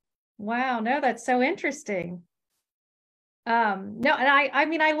 Wow, no, that's so interesting. No, and I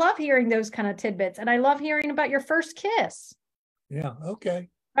mean, I love hearing those kind of tidbits, and I love hearing about your first kiss. Yeah, okay.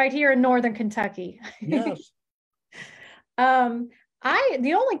 Right here in Northern Kentucky. Yes.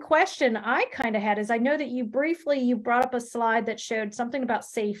 The only question I kind of had is, I know that you brought up a slide that showed something about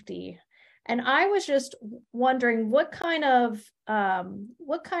safety. And I was just wondering what kind of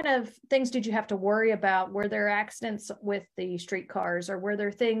things did you have to worry about? Were there accidents with the streetcars, or were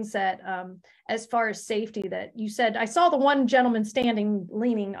there things that, as far as safety, that you said, I saw the one gentleman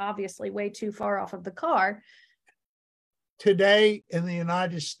leaning obviously way too far off of the car. Today in the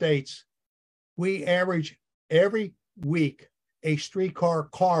United States, we average every week a streetcar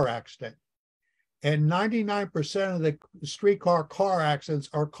car accident. And 99% of the streetcar car accidents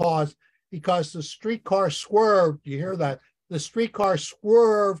are caused because the streetcar swerved. You hear that? The streetcar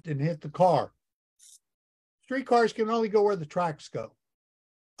swerved and hit the car. Streetcars can only go where the tracks go.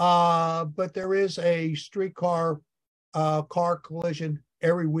 But there is a streetcar car collision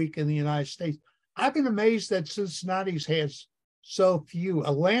every week in the United States. I've been amazed that Cincinnati's has so few.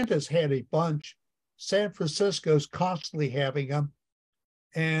 Atlanta's had a bunch. San Francisco's constantly having them.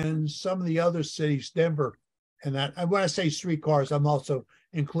 And some of the other cities, Denver, and that. And when I say streetcars, I'm also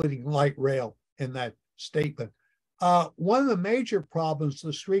including light rail in that statement. One of the major problems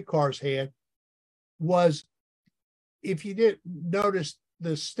the streetcars had was, if you didn't notice,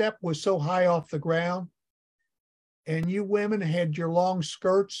 the step was so high off the ground, and you women had your long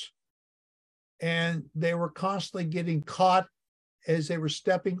skirts, and they were constantly getting caught as they were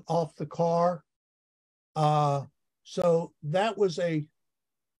stepping off the car. So that was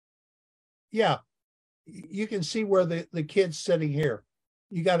you can see where the kid's sitting here.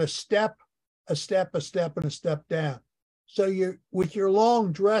 You got a step, and a step down. So you, with your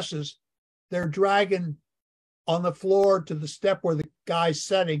long dresses, they're dragging on the floor to the step where the guy's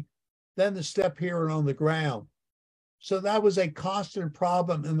sitting, then the step here and on the ground. So that was a constant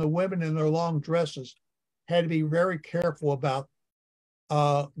problem, and the women in their long dresses had to be very careful about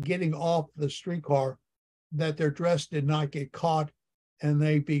getting off the streetcar, that their dress did not get caught and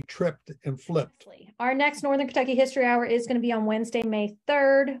they be tripped and flipped. Our next Northern Kentucky History Hour is going to be on Wednesday, May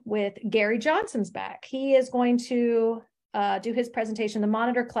 3rd with Gary Johnson's back. He is going to do his presentation, The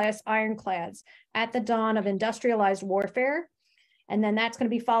Monitor Class Ironclads at the Dawn of Industrialized Warfare. And then that's going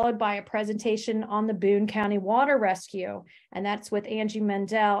to be followed by a presentation on the Boone County Water Rescue. And that's with Angie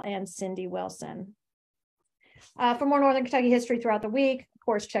Mendel and Cindy Wilson. For more Northern Kentucky history throughout the week, of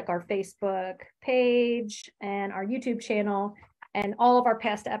course, check our Facebook page and our YouTube channel. And all of our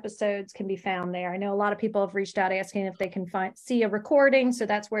past episodes can be found there. I know a lot of people have reached out asking if they can see a recording. So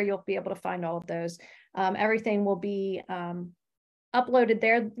that's where you'll be able to find all of those. Everything will be uploaded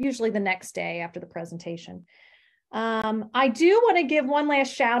there, usually the next day after the presentation. I do want to give one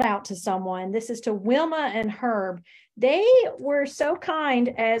last shout out to someone. This is to Wilma and Herb. They were so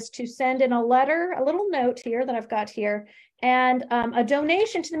kind as to send in a letter, a little note here that I've got here, and a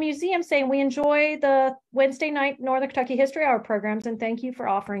donation to the museum saying we enjoy the Wednesday night Northern Kentucky History Hour programs, and thank you for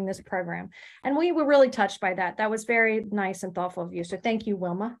offering this program. And we were really touched by that. That was very nice and thoughtful of you. So thank you,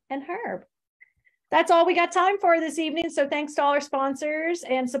 Wilma and Herb. That's all we got time for this evening. So thanks to all our sponsors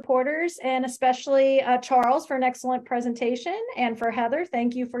and supporters, and especially Charles for an excellent presentation, and for Heather,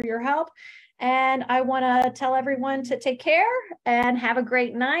 thank you for your help. And I want to tell everyone to take care and have a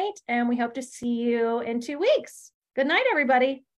great night. And we hope to see you in 2 weeks. Good night, everybody.